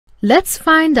Let's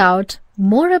find out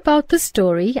more about the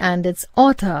story and its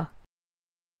author.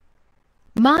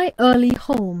 My Early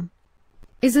Home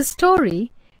is a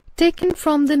story taken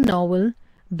from the novel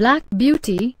Black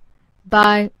Beauty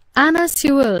by Anna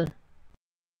Sewell.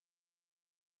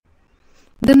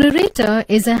 The narrator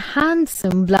is a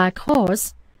handsome black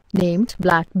horse named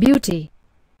Black Beauty.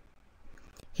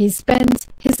 He spends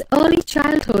his early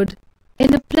childhood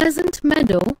in a pleasant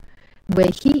meadow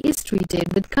where he is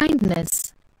treated with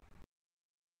kindness.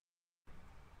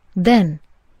 Then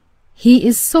he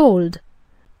is sold,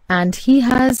 and he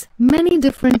has many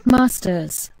different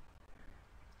masters.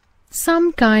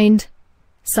 Some kind,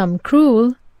 some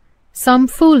cruel, some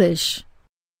foolish.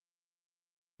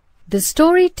 The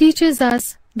story teaches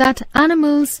us that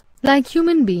animals, like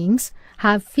human beings,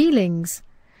 have feelings,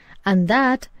 and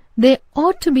that they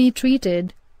ought to be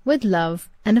treated with love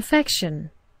and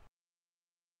affection.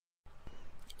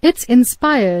 It's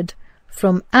inspired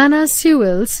from Anna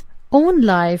Sewell's own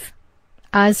life,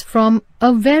 as from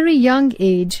a very young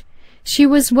age she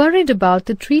was worried about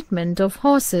the treatment of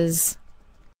horses.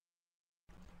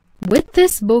 With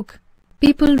this book,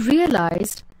 people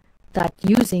realized that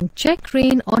using check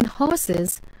rein on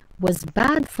horses was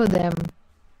bad for them.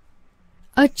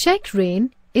 A check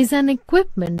rein is an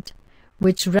equipment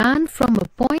which ran from a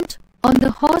point on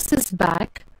the horse's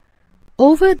back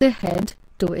over the head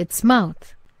to its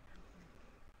mouth.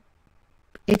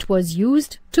 It was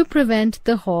used to prevent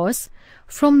the horse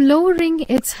from lowering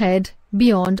its head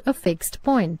beyond a fixed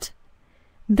point.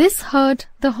 This hurt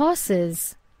the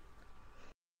horses.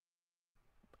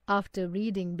 After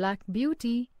reading Black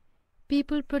Beauty,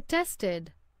 people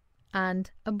protested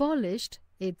and abolished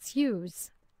its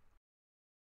use.